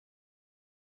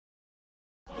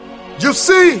You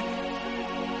see,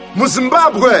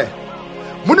 Zimbabwe,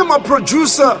 muna my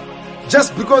producer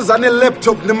just because I need a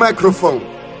laptop and a microphone.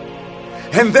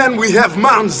 And then we have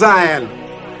Mountzion.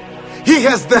 He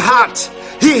has the heart,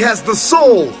 he has the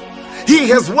soul, he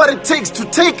has what it takes to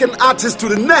take an artist to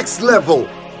the next level.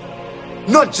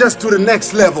 Not just to the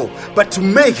next level, but to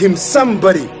make him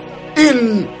somebody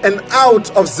in and out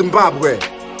of Zimbabwe.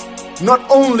 Not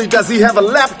only does he have a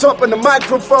laptop and a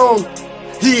microphone,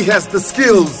 he has the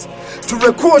skills to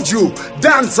record you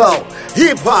dancehall,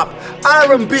 hip-hop,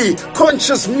 R&B,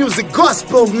 conscious music,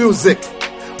 gospel music.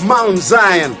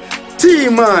 Mountzion,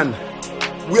 T-Man.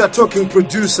 We are talking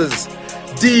producers,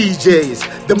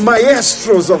 DJs, the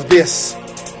maestros of this.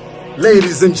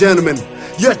 Ladies and gentlemen,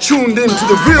 you're tuned into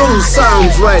the real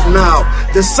sounds right now,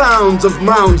 the sounds of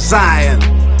Mountzion.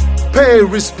 Pay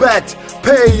respect,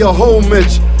 pay your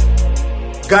homage.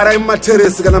 Gara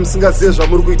imateresi kana msingazezwa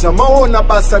muri kuita maona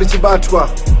basa richibatwa.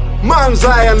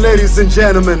 Mountzion, ladies and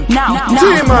gentlemen.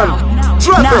 T-Man,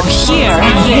 drop it. Here,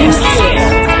 yes.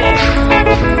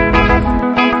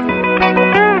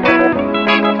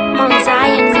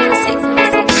 Mountzion music.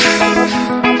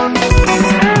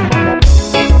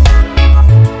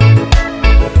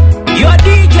 You're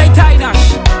DJ Tynash.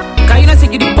 Kaina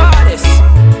say you the baddest.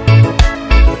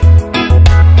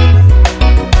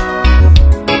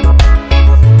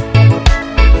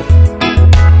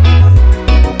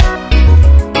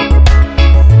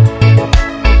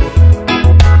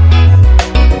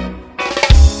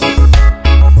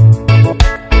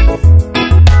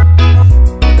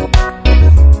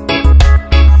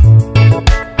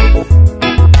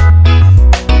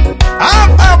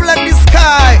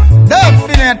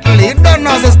 You don't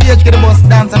know the stage get the boss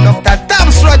dance and Dr.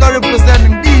 Tam Struggle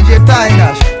representing DJ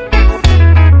Tynash.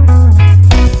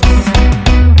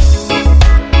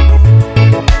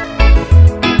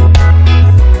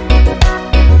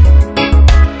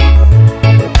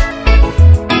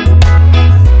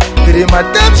 Kirima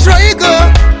Tam Struggle,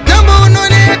 Tambo no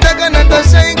ne takana ta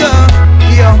shaiga.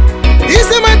 Yo,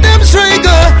 isi ma Tam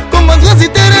Struggle, kuma ngozi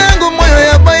terangu moyo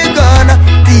ya baigana.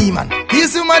 T-Man,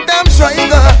 isi ma Tam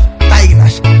Struggle.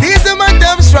 This is my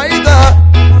damn striker.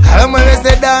 I'm a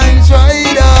say dance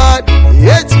right out.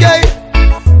 Yes, guy.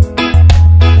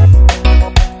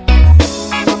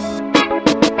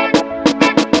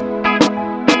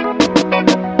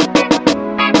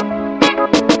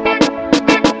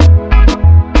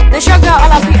 The sugar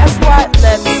all up here as what?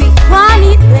 Let's see. Want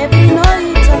it, baby, know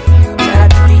it. Shout out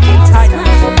to DJ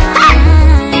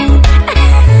Tynash.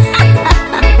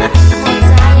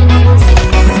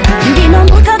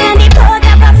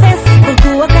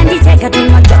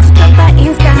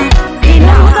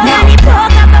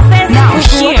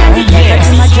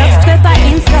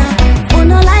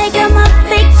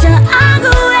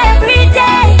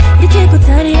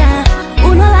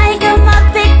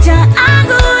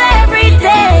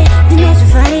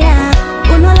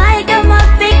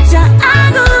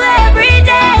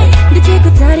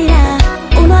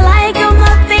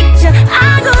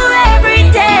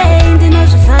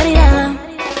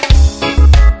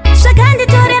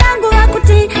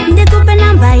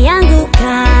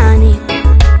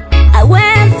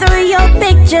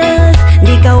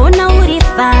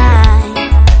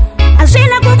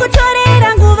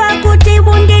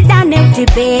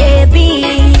 Baby,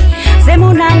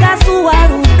 semunanga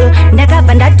suwarudo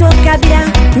ndakabva tokabira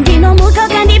ndinomuka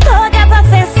kandipoka pa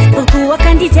Facebook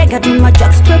wakanditega tuma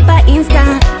jokes pa Insta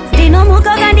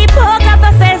ndinomuka kandipoka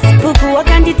pa Facebook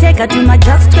wakanditega tuma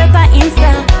jokes pa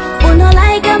Insta uno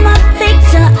like my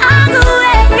picture I go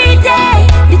every day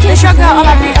the sugar all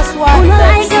of me as well uno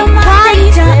like my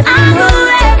picture I go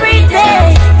every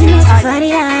day dino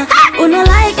safaria uno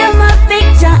like my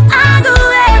picture I go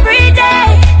every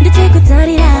day the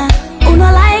chekutaria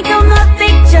uno like my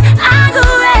picture I go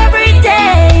every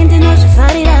day dino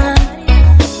safaria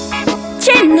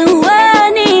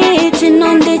chinuani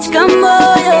chinonde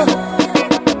chikamoyo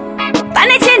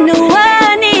pane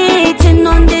chinuani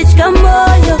chinonde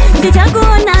chikamoyo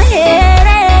ndichagona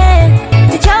here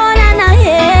ndichaona na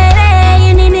here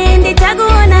inini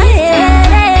ndichagona here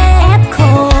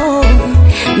echo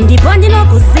ndipo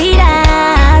ndinokuzira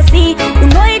si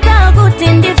unoita kuti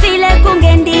ndifile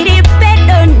kunge ndiri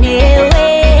pedo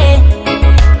newe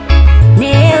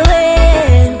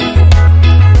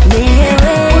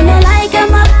uno like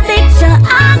my picture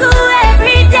I go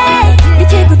every day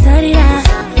ndichikutarira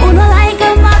uno like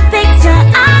my picture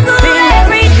I go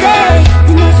every day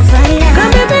ndinochifarira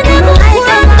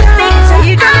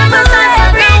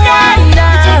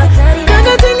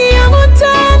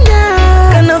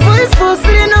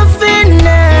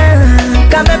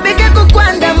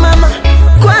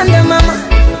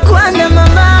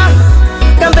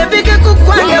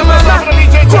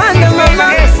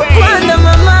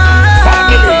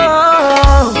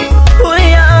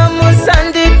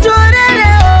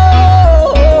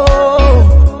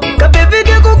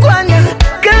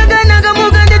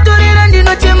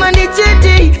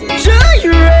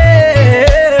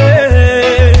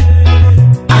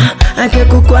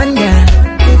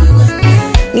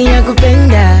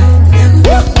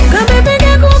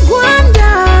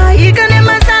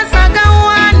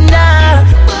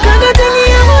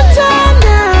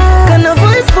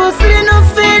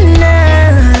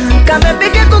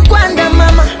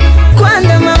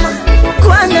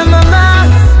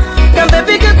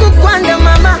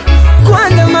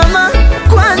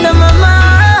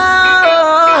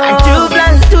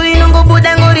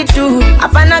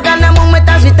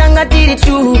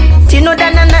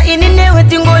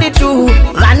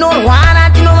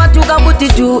to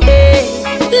do it.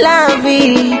 Love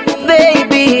it,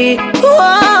 baby. Whoa.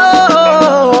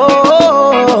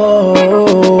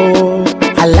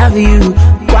 I love you,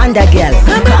 Kwanda girl.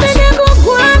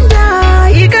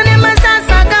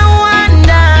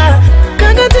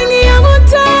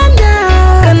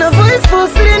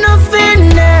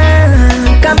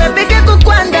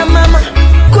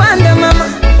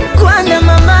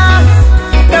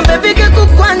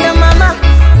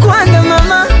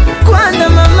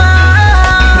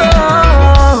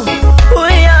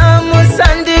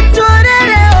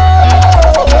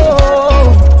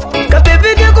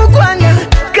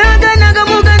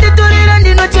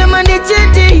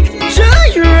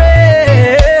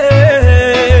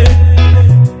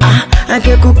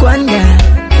 Kukwanda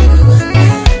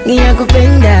Nia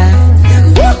kupenda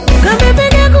Kabebe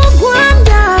nia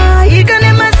kukwanda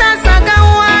Ikane masasa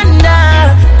kawanda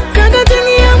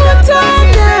Kagatini ya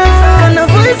mutanda Kana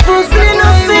voice post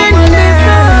ino fenda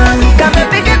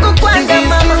Kabebe nia kukwanda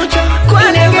mama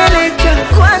Kwanda mama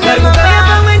Kwanda mama Kaya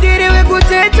pangwendiri we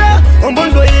kuteta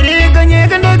Ombonzo irika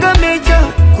nyeka naga mecha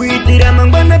Kuitira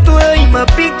mangwana tuwa ima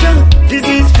picture. This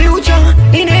is future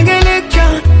Inenge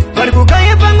lecture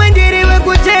Parikukaya pangwendiri we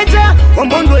kuteta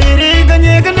Ombonzo irika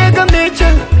nyeka naga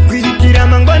mecha Kuitira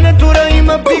mangwana tuwa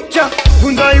ima picture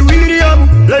Kunzai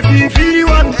William Life ifiri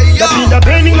wam Tapinda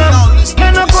Bellingham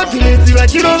Nana kotilesi wa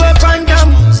chirova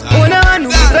pandam Ona wanu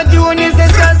mzati onese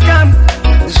saskam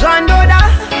Zandoda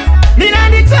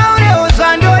Mirandi taure o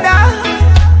Zandoda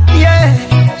Yeah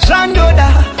Zandoda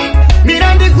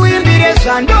Mirandi kuimbire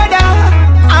Zandoda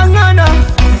Angana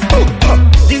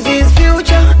This is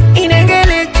future Inenge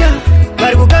lecture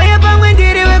Parikukaya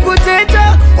pangwendiri we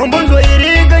kuteta Ombonzo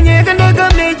irika nyeka naga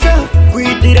mecha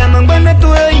Kuitira mangwana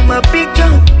tuwa ima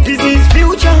picture. This is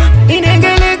future Inenge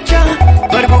lecture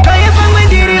Parikukaya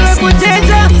pangwendiri we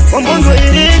kuteta Ombonzo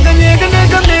irika nyeka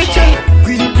naga mecha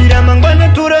Kuitira mangwana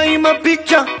tuwa ima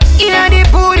picture. Ina di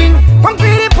pudding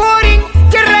Pamfiri pudding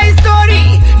Terra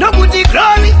story No kuti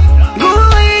glory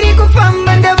Nguwa iri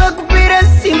kufamba ndava kupira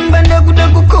simba Ndakuda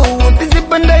kukowa pisi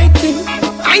pandaiti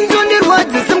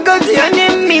Ainzondirwadza samkazi ane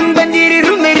mimba Ndiri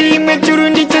rume rimwe churu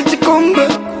ndicha chikomba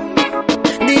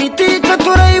Ndiri tita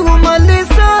tora iwo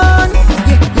malesan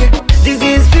This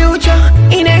is future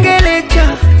Inenge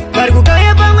lecture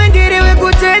Parikukaya pamwe ndiri we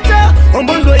kuteta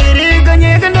Ombonzo irika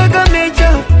nyeka ndaga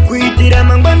mecha Kuitira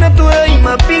mangwana tuwa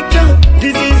ima picture.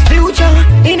 This is future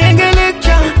Inenge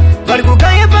lecture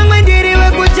Parikukaya pamwe ndiri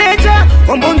we kuteta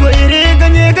Ombonzo irika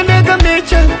nyeka ndaga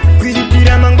mecha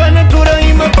Kuitira mangwana tuwa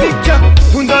ima picture.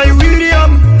 Kunzai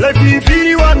William Life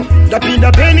ifiri wam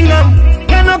Tapinda Bellingham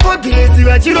Nana kotilesi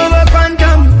wa chirova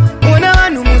pandam Ona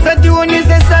wanu muzati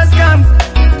onese saskam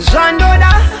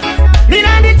Zandoda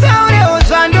Mirandi taure o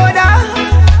Zandoda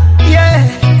Yeah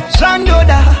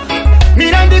Zandoda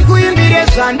Mirandi kuimbire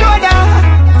Zandoda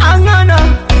Angana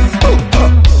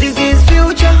This is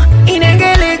future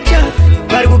Inenge lecture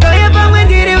Parikukaya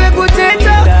pangwendiri we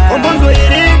kuteta Ombonzo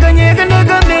irika nyeka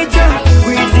naga mecha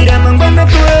Kuitira mangwana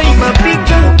tuwa ima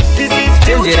picture. This is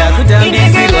future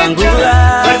Inenge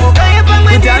lecture Parikukaya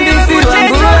pangwendiri we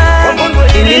kuteta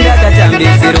Ininda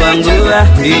katambisirwa nguwa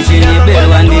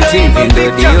Ndichinyiberwa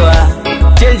ndichinzindodiwa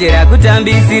Chenjera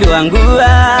kutambisirwa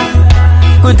nguwa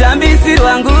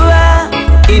Kutambisirwa nguwa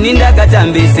Ininda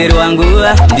katambisirwa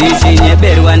nguwa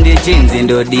Ndichinyiberwa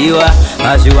ndichinzindodiwa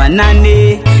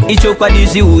Azviwanane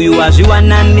Ichokwadi uyu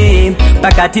azviwanane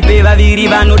Pakati pevaviri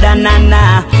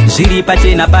vanodanana Zviri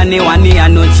pachena pane wani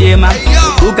anochema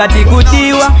Ukati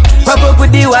kudiwa Kwako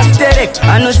kudiwa sterek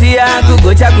Anosiya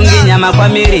kugocha kunge nyama kwa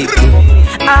miriku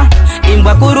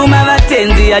Imbwa kuruma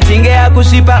vatenzi Achinge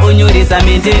akusvipa onyoresa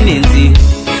maintenance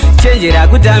Chenjera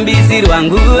kutambisirwa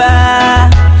nguva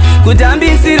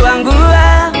Kutambisirwa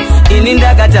nguva Ini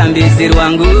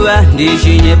ndakatambisirwa nguva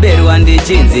Ndichinyeberwa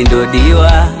ndichinzi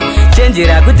ndodiwa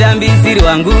Chenjera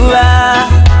kutambisirwa nguva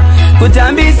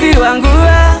Kutambisirwa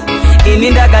nguva Ini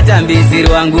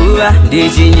ndakatambisirwa nguva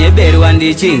Ndichinyeberwa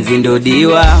ndichinzi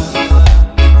ndodiwa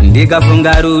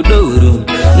Ndikafunga rudo uru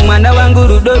Mwana wangu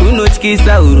rudo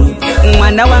runotyisa uru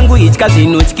Mwana wangu itya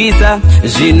zvinotyisa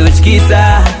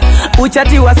Zvinotyisa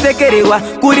Uchati wasekerewa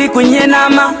kuri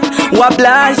kunyenama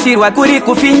Wablashirwa kuri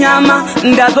kufinyama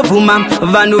Ndazobvuma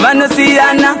vanhu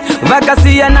vanosiyana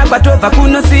Vakasiyana kwatobva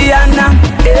kunosiyana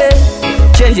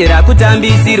Chenjera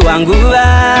kutambisirwa nguva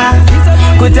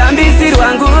Kutambisirwa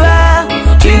nguva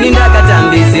Ini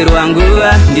ndakatambisirwa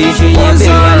nguva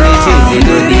Ndichinyeberwa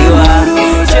ndichinzindodiwa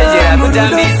Chenjera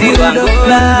kutambisirwa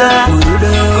nguva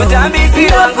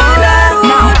Kutambisirwa nguva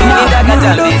Ini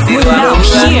ndakatambisirwa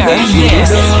nguva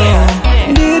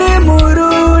Ndiri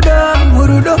murudo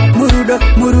Murudo Murudo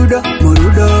Murudo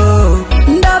Murudo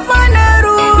Ndafana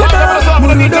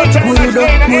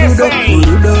murudo,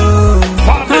 murudo.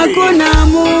 Hakuna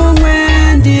mumwe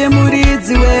ndiye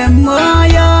muridzi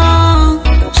wemwoyo.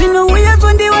 Zvinouya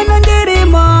zvondiwa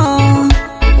nondirimo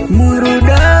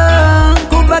murudo.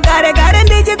 Kubva kare kare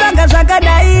ndichitsvaga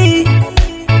zvakadai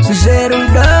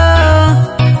zverudo.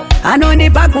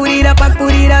 Anondipakurira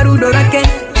pakurira rudo rake.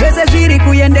 Zvese zviri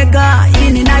kuyendeka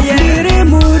ini naye. Ndiri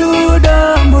murudo,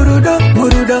 murudo,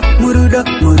 murudo, murudo,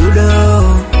 murudo.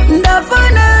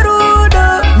 Ndafana rudo,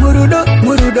 murudo,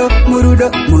 murudo, murudo,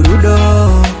 murudo.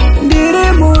 Ndiri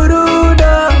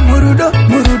murudo, murudo,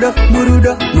 murudo,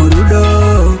 murudo, murudo.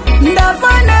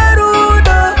 Ndafana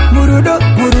rudo, murudo,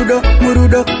 murudo,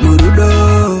 murudo, murudo.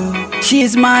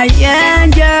 She's my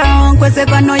angel, kwese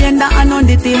kwanoyenda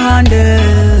anonditihande.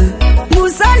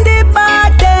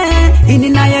 Musandipate, ini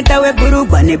naye tawe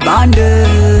burugwa ni bande.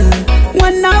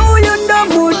 Mwana uyu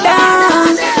ndo muda,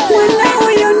 mwana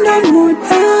uyu ndo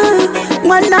muda,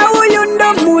 mwana uyu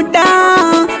ndo muda.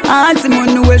 Asi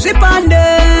munu wezvipande.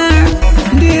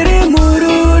 Ndiri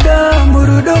murudo,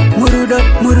 murudo, murudo,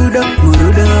 murudo,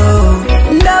 murudo.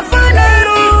 Ndafana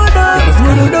rudo,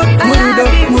 murudo, murudo,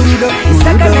 murudo,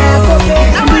 murudo.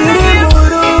 Ndiri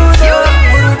murudo,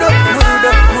 murudo,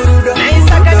 murudo, murudo.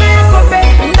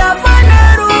 Ndafana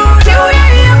rudo,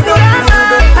 murudo,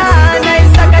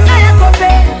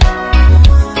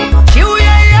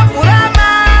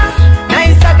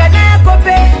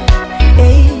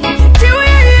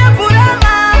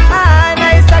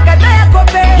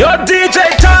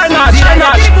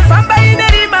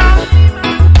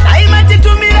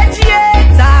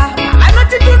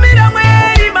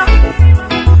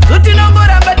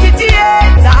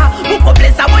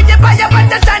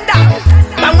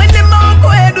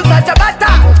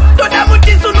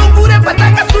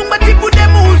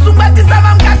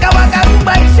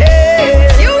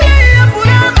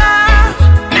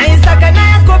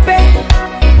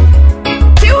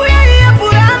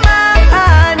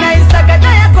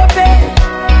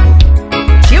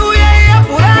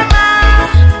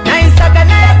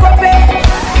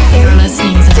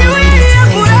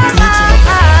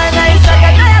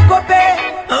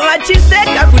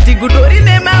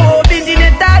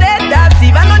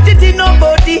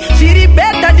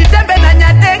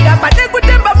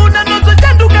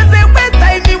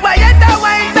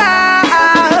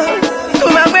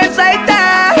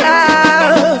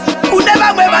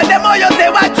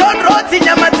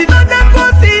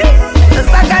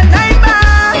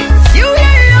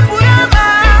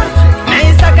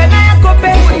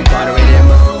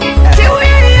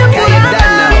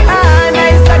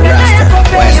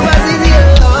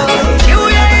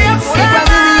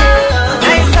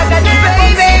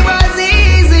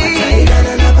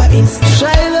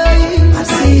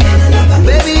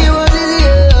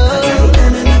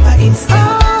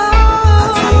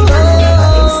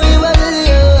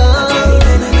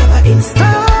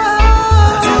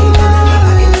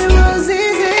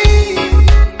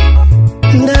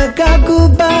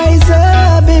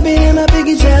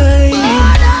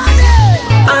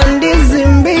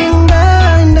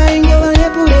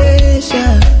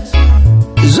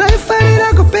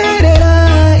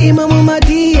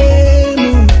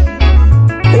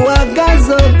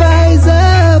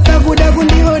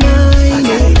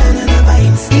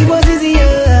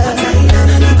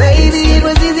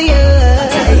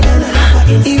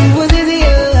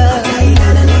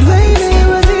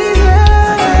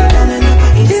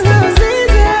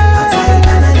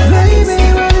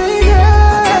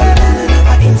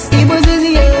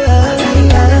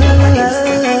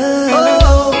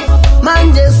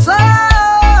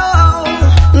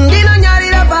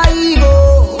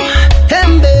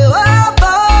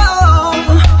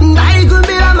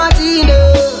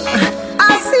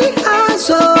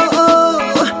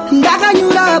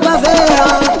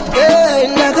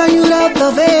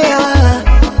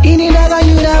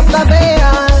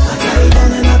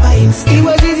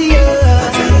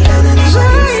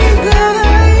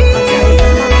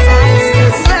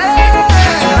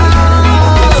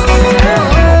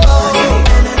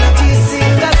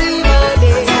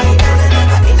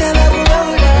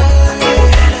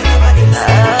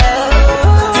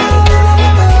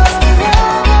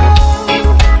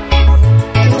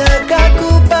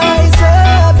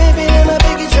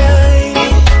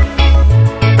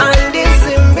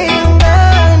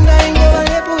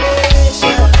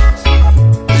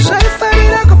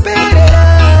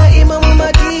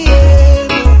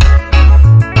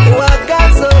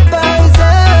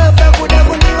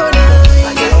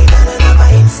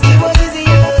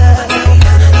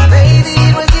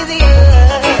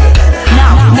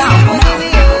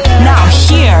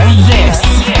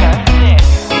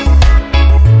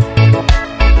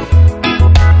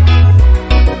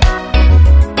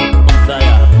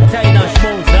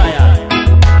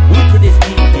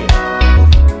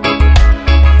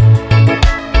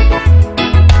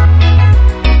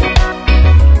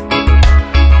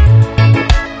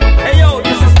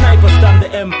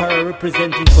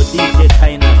 representing for DJ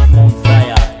Tynash,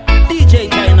 Mountzion. DJ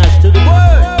Tynash to the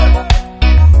world.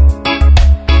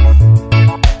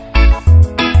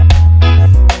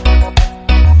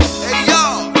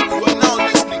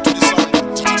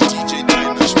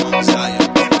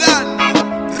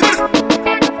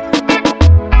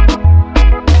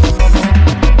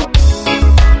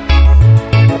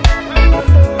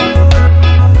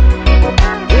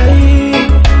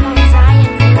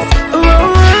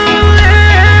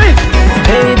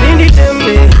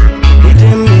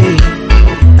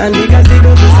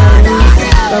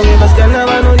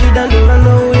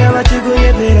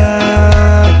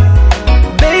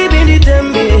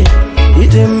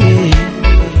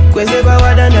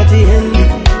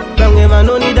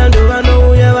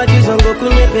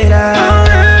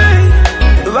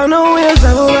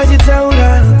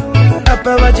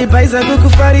 Paisa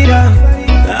kukufarira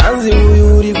anzi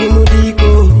uyu uri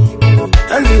kumudiko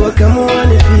anzi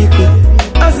wakamuwane piko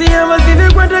asi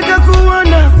avazive kwataka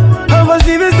kuona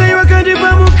avazive sai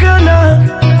wakandipa mukana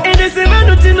ende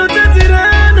sevano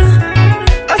tinotatirana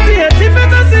asi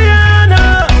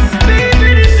hatifetasiyana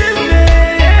baby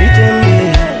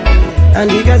itembe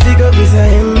andikasiko visa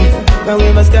hembe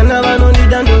vamwe vasikana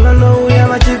vanondidando vanouya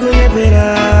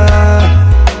vachikunyepera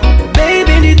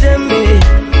baby nditembe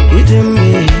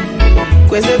itembe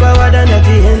kwese kwawada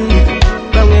ndatiende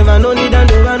vamwe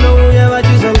vanonidando vanouya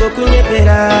vachizongo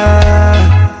kunyepera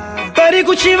pari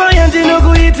kuchivaya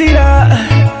ndinokuitira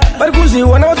pari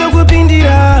kuziwana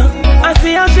watokupindira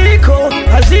asi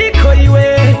hazviko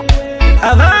iwe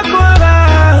avako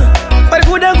ava pari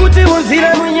kuda kuti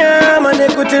unzira munyama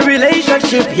nekuti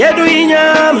relationship yedu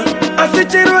inyama asi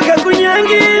chero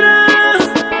vakakunyangira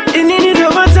inini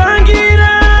ndovatangira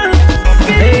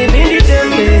baby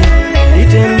nditembe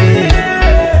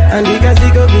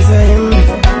andikasiko visa hembe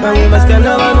vamwe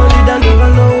vasikana vanondidando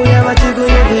vanouya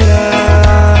vachikunyepera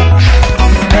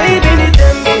baby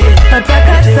nditembe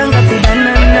patakasanga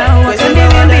kudanana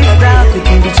wakandivimbisa kuti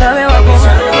ndichave wako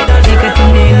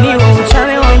ndikatineniwo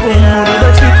uchave wangu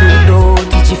murudo chikudo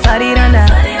tichifarirana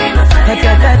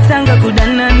patakatanga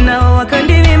kudanana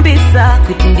wakandivimbisa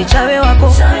kuti ndichave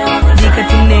wako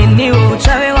ndikatineniwo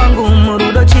uchave wangu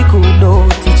murudo chikudo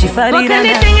tichifarirana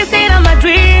wakanditengesera my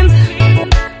dreams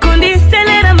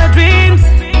kundiselera my dreams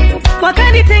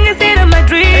wakanditengesera my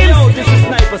dreams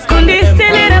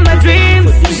kundiselera my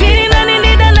dreams zviri nani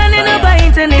ndidanane nopa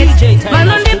internet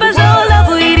vanondipa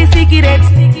zvaolavu iri secret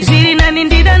zviri nani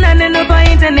ndidanane nopa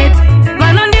internet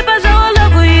vanondipa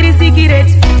zvaolavu iri secret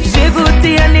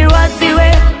zvekuti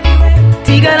handirwadziwe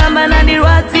tikaramba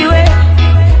nandirwadziwe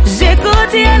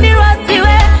zvekuti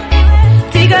handirwadziwe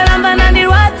tikaramba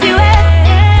nandirwadziwe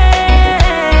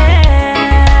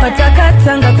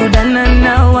patakatanga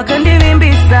kudanana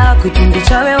wakandivimbisa kuti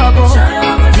ndichave wako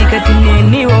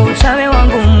ndikatineniwo uchave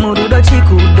wangu murudo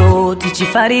chikudo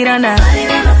tichifarirana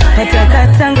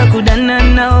patakatanga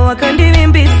kudanana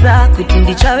wakandivimbisa kuti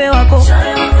ndichave wako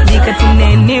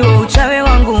ndikatineniwo uchave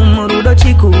wangu murudo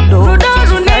chikudo rudo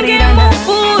runenge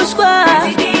mufushwa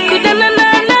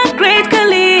kudanana na great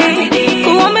kali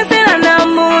kuomeserana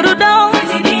murudo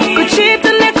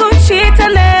kuchitane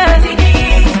kuchitane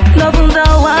ndovunza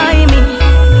why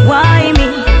me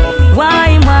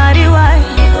mwari why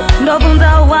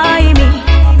ndovunza why me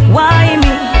mwari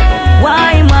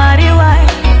why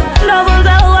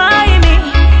ndovunza why me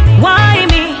mwari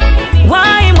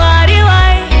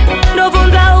why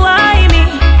ndovunza why me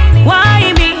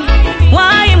mwari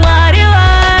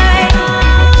why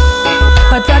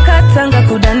patakatanga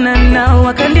kudanana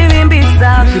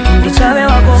wakandivimbisa kuti ndichave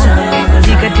wako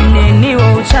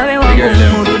ndikatineniwo uchave wangu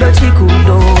murudo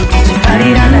chikudo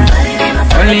tichifarirana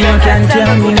Only you can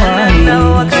tell me why.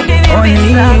 Only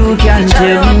you can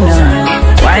tell me now.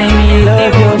 Why me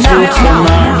love your food so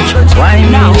much? Why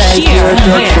me like your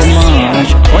touch so much?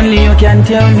 Only you can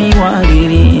tell me what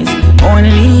it is.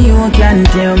 Only you can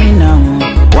tell me now.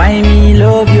 Why me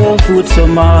love your food so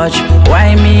much?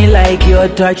 Why me like your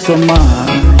touch so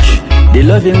much? The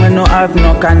loving when no have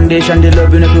no condition. The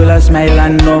loving full of smile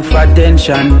and enough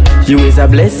attention. You is a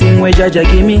blessing where Jaja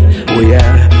give me. Oh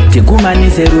yeah, Tikumani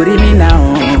seruri me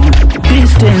now.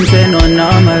 Distance ain't no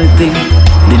normal thing.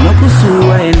 The no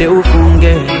kusuwa ende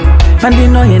ufunge. And the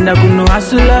no yenda kuno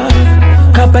asula.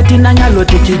 Kapati na nyalo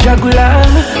tichijagula.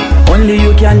 Only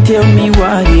you can tell me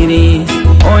what it is.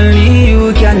 Only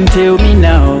you can tell me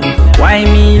now. Why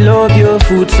me love your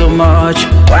food so much?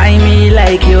 Why me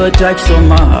like your touch so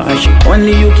much?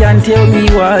 Only you can tell me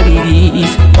what it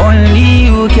is. Only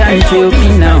you can tell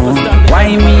me now.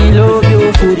 Why me love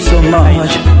your food so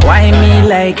much? Why me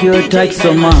like your touch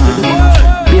so much?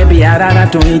 Baby, I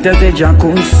rather to eat as a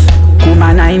jacuzzi.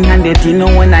 kuma 900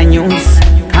 inoona news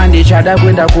handichada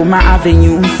kwenda kuma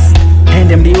avenues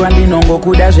ende mbiwa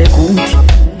ndinongokuda zvekuti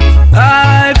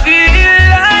I feel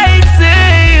like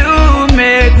say you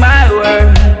make my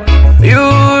world. You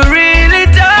really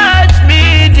touch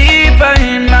me deeper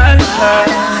in my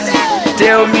heart.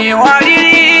 Tell me what it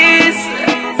is.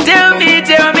 Tell me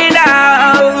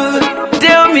now.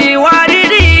 Tell me what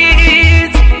it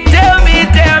is. Tell me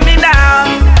now.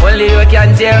 Only you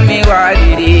can tell me what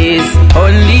it is.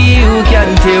 Only you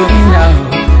can tell me now.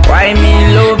 Why me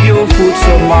love your food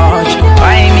so much?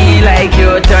 Why me like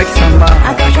your touch so much?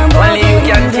 Only you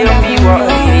can tell me what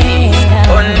it is.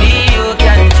 Only you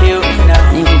can tell me now.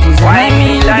 Why me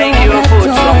like your food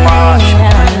so much?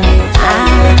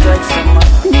 Your touch so much.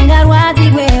 Ningarwazi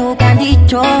we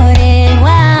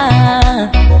ukanditorerwa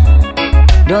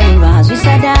Doliva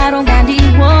zvisadaro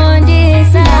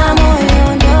ngandiwondesa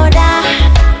Moyo ndoda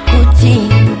kuti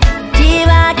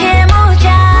tivake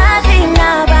muchazi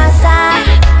nabasa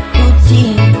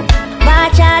kuti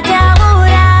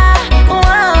vachataura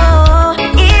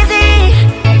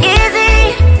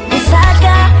easy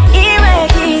kusaka iwe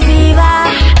kiziva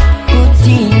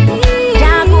kuti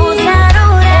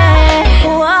takusarure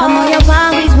pamoyo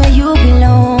pangu is where you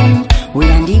belong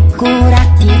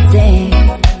uyandikuratidze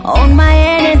on my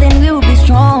end and then we'll be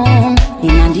strong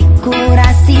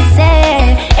inandikuratidze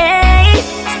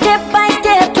step by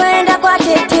step twenda kwa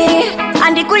tete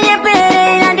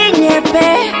andikunyepere inandinyepe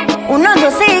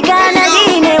unozosikana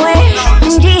ndinewe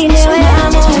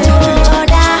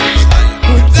moda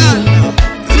kuti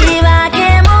tivake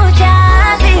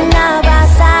muchazi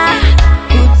nabasa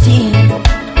kuti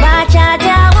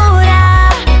vachataura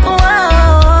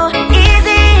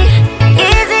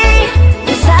easy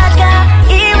kusaka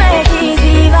iwe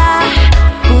kiziva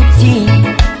kuti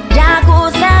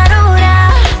ndakusarura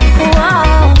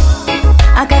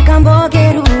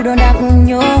akakamboke rudo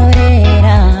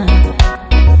ndakunyorera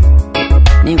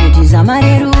nekuti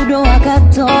zamare rudo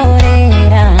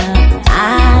akatorera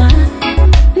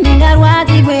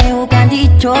ndingarwadziwe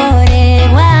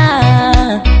ukanditorerwa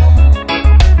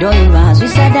ndoiva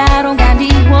zvisadaro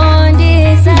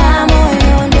ngandiwondesa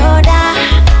moyo ndoda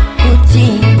kuti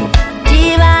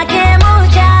tivake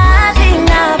muchazi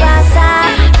nabasa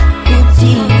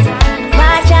kuti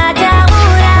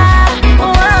vachataura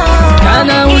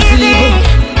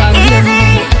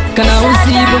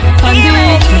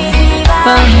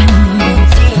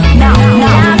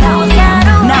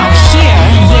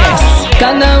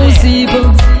Kana usipo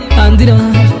andira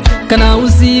kana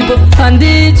usipo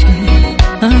andich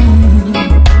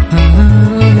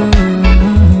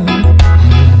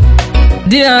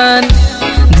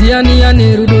Diani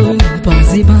anirudo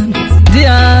pasiban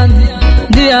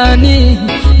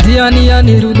Diani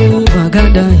anirudo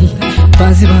bagadai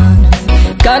pasiban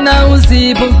Kana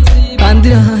usipo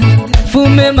andira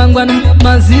fume mangwana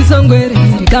maziso ngwere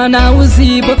kana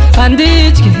usipo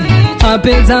anditye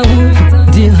apedza ufu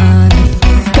Diani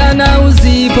kana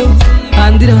usipo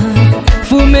andira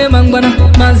fume mangwana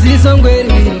maziso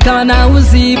ngwere kana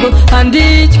usipo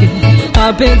anditye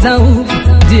apedza ufu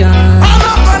Diani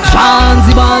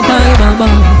Shanzi batai baba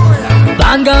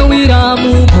bangawira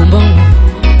mukombo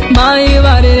mai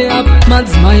vare ap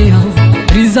madzimai avo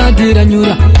rizadira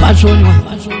nyura vachonywa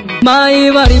mai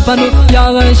vari pano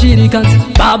yavashirikadzi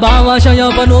baba vashaya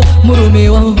pano murume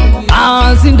wavo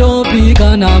asi ndopi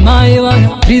kana mai vaya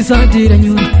rizadira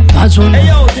nyura vachonywa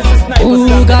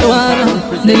ukarwara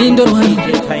nenindorwara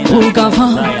ukafa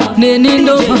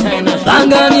nenindofa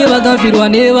vangani vakafirwa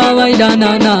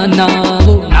nevavaidanana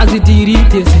navo asi tiri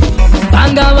tese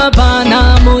vangava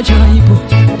panamo chaipo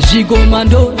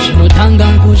zvikomando zvinotanga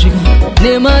kusvika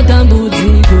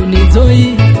nematambudziko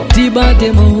nedzoi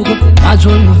tibate maoko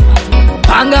vachonywa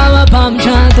vangava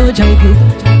pamuchato chaipo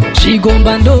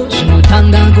zvikombando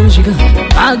zvinotanga kusvika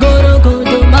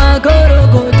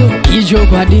makorokoto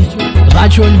ichokwadi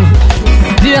vachonywa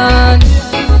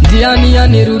ndiani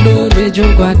ane rudo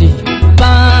rwechokwadi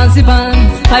pasi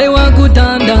pano aiwa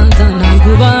kutandadzana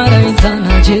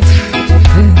kuvaraidzana chete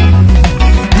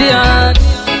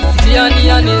Diani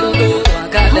ane rudo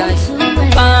wakadai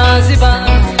pasi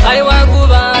pano aiwa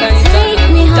kuvaraidzana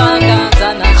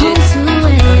kutandadzana chete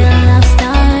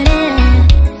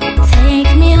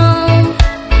Take me home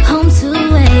to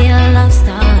where your love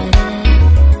started.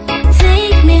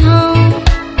 Take me home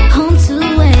to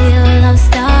where your love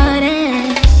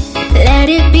started. Let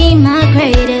it be my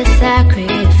greatest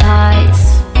sacrifice.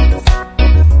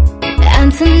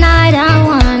 And tonight I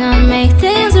wanna make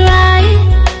things right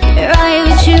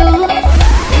with you.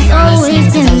 It's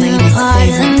always been a part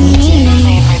of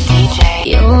me.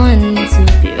 You wanted to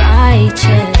be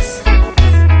righteous.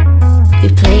 You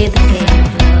played the game.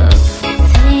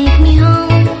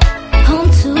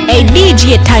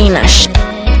 Tynash.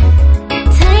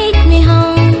 Take me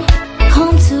home,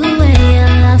 home to where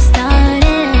your love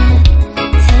started.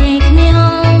 Take me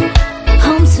home,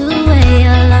 home to where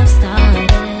your love started.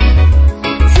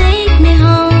 Take me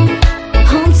home,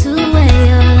 home to where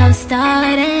your love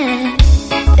started.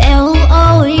 There will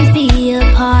always be a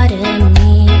part of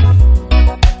me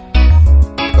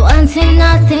wanting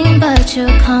nothing but your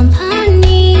company.